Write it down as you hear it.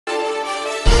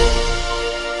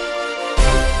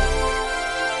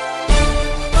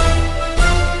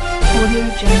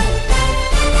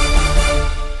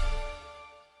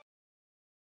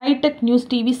Hitech news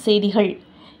TV செய்திகள்.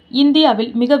 இந்தியாவில்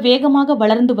மிக வேகமாக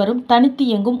வளர்ந்து வரும் தனித்து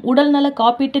இயங்கும் உடல்நல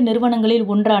காப்பீட்டு நிறுவனங்களில்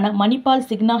ஒன்றான மணிபால்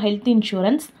சிக்னா ஹெல்த்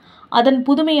இன்சூரன்ஸ் அதன்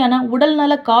புதுமையான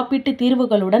உடல்நல காப்பீட்டு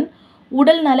தீர்வுகளுடன்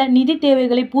உடல்நல நிதி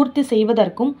தேவைகளை பூர்த்தி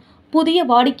செய்வதற்கும் புதிய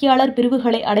வாடிக்கையாளர்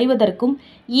பிரிவுகளை அடைவதற்கும்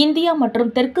இந்தியா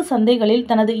மற்றும் தெற்கு சந்தைகளில்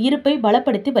தனது இருப்பை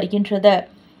பலப்படுத்தி வருகின்றது.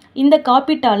 இந்த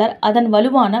காப்பீட்டாளர் அதன்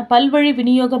வலுவான பல்வழி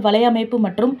விநியோக வலையமைப்பு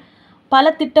மற்றும்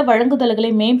பல திட்ட வழங்குதல்களை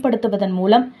மேம்படுத்துவதன்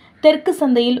மூலம் தெற்கு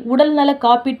சந்தையில் உடல்நல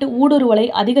காப்பீட்டு ஊடுருவலை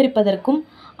அதிகரிப்பதற்கும்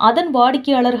அதன்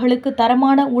வாடிக்கையாளர்களுக்கு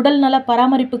தரமான உடல்நல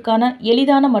பராமரிப்புக்கான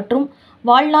எளிதான மற்றும்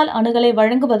வாழ்நாள் அணுகலை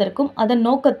வழங்குவதற்கும் அதன்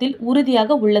நோக்கத்தில்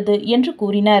உறுதியாக உள்ளது என்று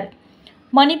கூறினர்.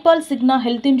 மணிபால் சிக்னா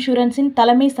ஹெல்த் இன்சூரன்ஸின்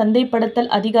தலைமை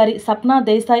சந்தைப்படுத்தல் அதிகாரி சப்னா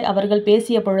தேசாய் அவர்கள்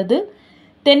பேசிய பொழுது,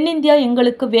 தென்னிந்தியா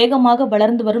எங்களுக்கு வேகமாக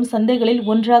வளர்ந்து வரும் சந்தைகளில்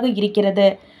ஒன்றாக இருக்கிறது.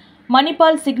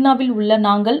 மணிபால் சிக்னாவில் உள்ள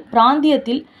நாங்கள்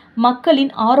பிராந்தியத்தில்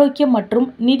மக்களின் ஆரோக்கியம் மற்றும்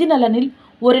நிதி நலனில்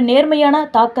ஒரு நேர்மையான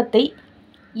தாக்கத்தை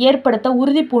ஏற்படுத்த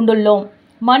உறுதி பூண்டுள்ளோம்.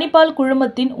 மணிபால்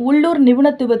குழுமத்தின் உள்ளூர்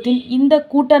நிபுணத்துவத்தின் இந்த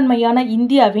கூட்டண்மையான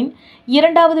இந்தியாவின்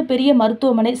இரண்டாவது பெரிய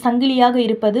மருத்துவமனை சங்கிலியாக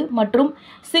இருப்பது மற்றும்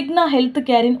சிக்னா ஹெல்த்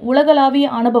கேரின் உலகளாவிய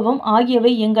அனுபவம்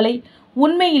ஆகியவை எங்களை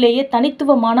உண்மையிலேயே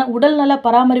தனித்துவமான உடல்நல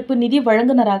பராமரிப்பு நிதி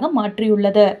வழங்குநராக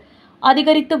மாற்றியுள்ளது.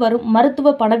 அதிகரித்து வரும்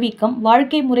மருத்துவ பணவீக்கம்,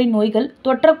 வாழ்க்கை முறை நோய்கள்,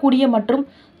 தொற்றக்கூடிய மற்றும்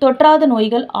தொற்றாத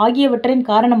நோய்கள் ஆகியவற்றின்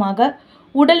காரணமாக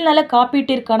உடல்நல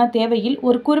காப்பீட்டிற்கான தேவையில்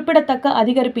ஒரு குறிப்பிடத்தக்க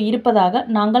அதிகரிப்பு இருப்பதாக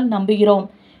நாங்கள் நம்புகிறோம்.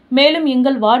 மேலும்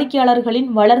எங்கள் வாடிக்கையாளர்களின்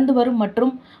வளர்ந்து வரும்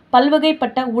மற்றும்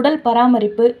பல்வகைப்பட்ட உடல்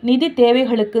பராமரிப்பு நிதி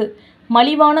தேவைகளுக்கு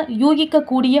மலிவான,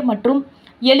 யூகிக்கக்கூடிய மற்றும்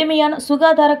எளிமையான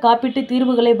சுகாதார காப்பீட்டு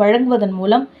தீர்வுகளை வழங்குவதன்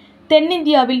மூலம்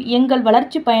தென்னிந்தியாவில் எங்கள்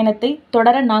வளர்ச்சி பயணத்தை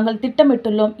தொடர நாங்கள்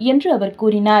திட்டமிட்டுள்ளோம் என்று அவர்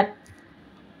கூறினார்.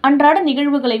 அன்றாட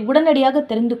நிகழ்வுகளை உடனடியாக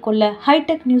தெரிந்து கொள்ள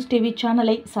ஹைடெக் நியூஸ் டிவி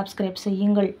சேனலை சப்ஸ்கிரைப்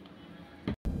செய்யுங்கள்.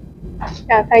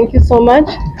 Yeah, thank you so much.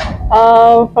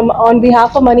 On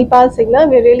behalf of Manipal Signa,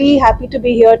 we're really happy to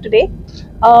be here today.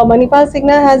 Manipal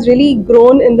Signa has really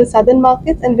grown in the southern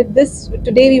markets, and with this,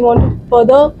 today we want to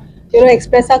further,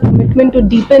 express our commitment to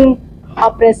deepen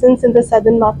our presence in the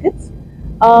southern markets.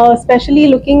 Especially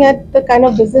looking at the kind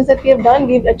of business that we have done,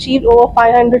 we've achieved over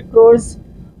 500 crores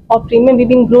of premium.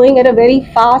 We've been growing at a very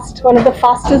fast, one of the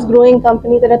fastest growing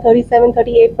companies at a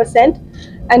 37-38%,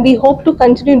 and we hope to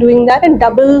continue doing that and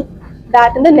double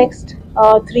that in the next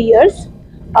 3 years.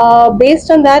 Based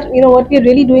on that, what we're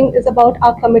really doing is about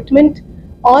our commitment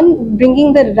on bringing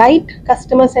the right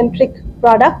customer-centric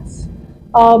products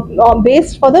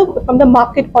based from the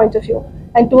market point of view.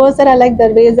 And towards that, I like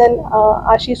Darvez and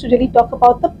Ashish to really talk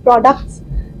about the products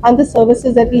and the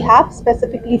services that we have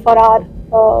specifically for our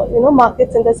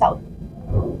markets in the south.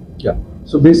 Yeah.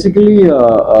 So basically,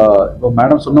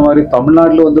 Madam சொன்ன மாதிரி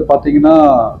தமிழ்நாட்டில் வந்து பார்த்தீங்கன்னா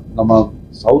நம்ம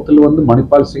சவுத்தில் வந்து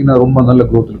மணிபால் சிக்னா ரொம்ப நல்ல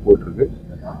க்ரோத்தில் போயிட்டுருக்கு.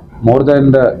 மோர் தேன்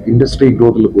இந்த இண்டஸ்ட்ரி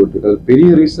க்ரோத்தில் போயிட்டுருக்கு. அது பெரிய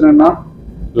ரீசன் என்ன,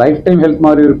 லைஃப் டைம் ஹெல்த்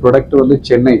மாதிரி ஒரு ப்ராடக்ட் வந்து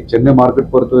சென்னை மார்க்கெட்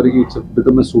பொறுத்த வரைக்கும் இட்ஸ்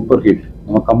பிகம் சூப்பர் ஹிட்.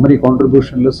 நம்ம கம்பெனி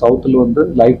கான்ட்ரிபியூஷனில் சவுத்தில் வந்து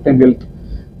லைஃப் டைம் ஹெல்த்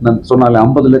நான் சொன்னாலே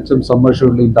 50 லட்சம்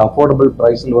சம்மர்ஷூல் இந்த அஃபோர்டபுள்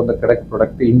ப்ரைஸில் வந்து கிடைக்க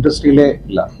ப்ராடக்ட் இண்டஸ்ட்ரியிலே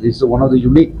இல்லை. It's one of the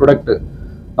unique product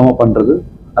நம்ம பண்ணுறது.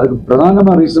 அதுக்கு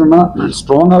பிரதானமான ரீசன்னா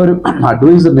ஸ்ட்ராங்காக ஒரு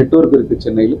அட்வைசர் நெட்வொர்க் இருக்குது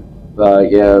சென்னையில்.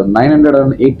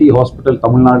 980 ஹாஸ்பிட்டல்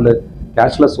தமிழ்நாட்டில்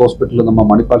கேஷ்லெஸ் ஹாஸ்பிட்டலில் நம்ம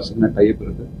மணிபால் சிக்னா டைப்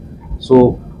இருக்குது. ஸோ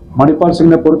மணிபால்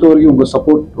சிக்னா பொறுத்த வரைக்கும் உங்கள்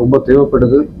சப்போர்ட் ரொம்ப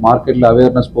தேவைப்படுது. மார்க்கெட்டில்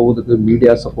அவேர்னஸ் போகுதுக்கு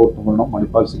மீடியா சப்போர்ட் பண்ணணும்.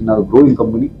 Manipal சிக்னா growing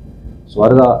company. ஸோ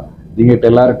அதுதான் நீங்கள்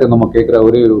எல்லார்கிட்டையும் நம்ம கேட்குற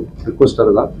ஒரே ரிக்வஸ்டர்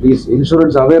தான். ப்ளீஸ்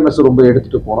இன்சூரன்ஸ் அவேர்னஸ் ரொம்ப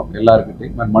எடுத்துகிட்டு போகணும்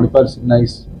எல்லாருக்கிட்டையும். அண்ட் மணிபால் சிக்னா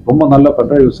இஸ் ரொம்ப நல்லா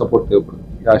பண்ணுற சப்போர்ட் தேவைப்படுது.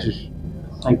 Ashish.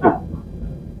 Thank you.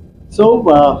 So,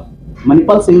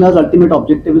 Manipal Signa's ultimate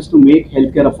objective is to make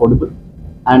healthcare affordable,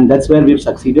 and that's where we've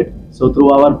succeeded. So, through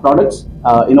our products,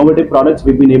 innovative products,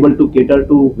 we've been able to cater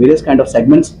to various kind of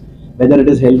segments, whether it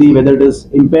is healthy, whether it is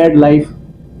impaired life,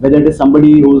 whether it is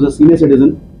somebody who is a senior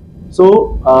citizen. So,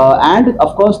 and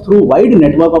of course, through wide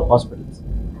network of hospitals.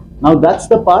 Now, that's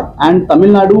the part. And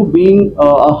Tamil Nadu being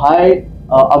a high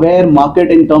aware market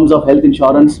in terms of health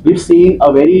insurance, we've seen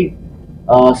a very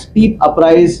steep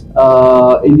uprise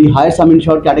in the higher sum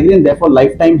insured category, and therefore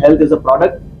lifetime health is a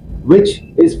product which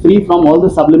is free from all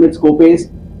the sublimits, co-pays,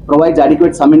 provides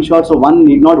adequate sum insured, so one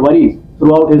need not worry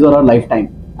throughout his or her lifetime,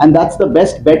 and that's the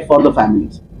best bet for the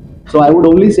families. So I would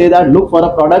only say that look for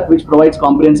a product which provides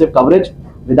comprehensive coverage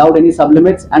without any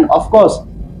sublimits, and of course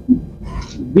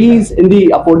be in the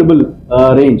affordable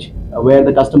range where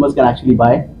the customers can actually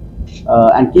buy.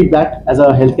 And keep that as a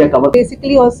healthcare cover.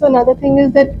 Basically, also another thing is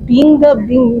that being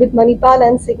with Manipal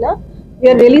and Signa, we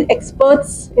are really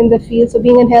experts in the field. So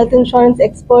being a health insurance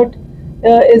expert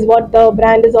is what the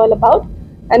brand is all about.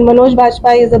 and Manoj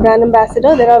Bajpayee is the brand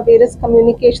ambassador. There are various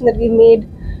communication that we made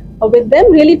with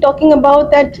them, really talking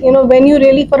about that, you know, when you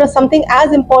really, for something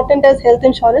as important as health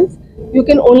insurance, you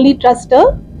can only trust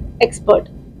a expert.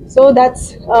 So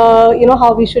that's, you know,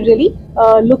 how we should really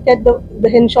look at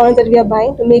the insurance that we are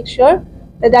buying, to make sure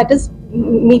that that is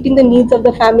meeting the needs of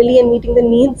the family and meeting the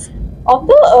needs of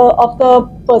the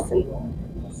person.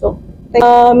 So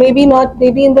maybe not,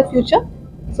 maybe in the future.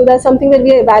 So that's something that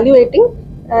we are evaluating,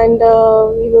 and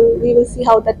we will see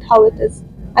how it is.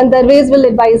 And the ways will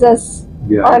advise us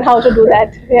Yeah. on how to do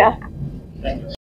that. Yeah.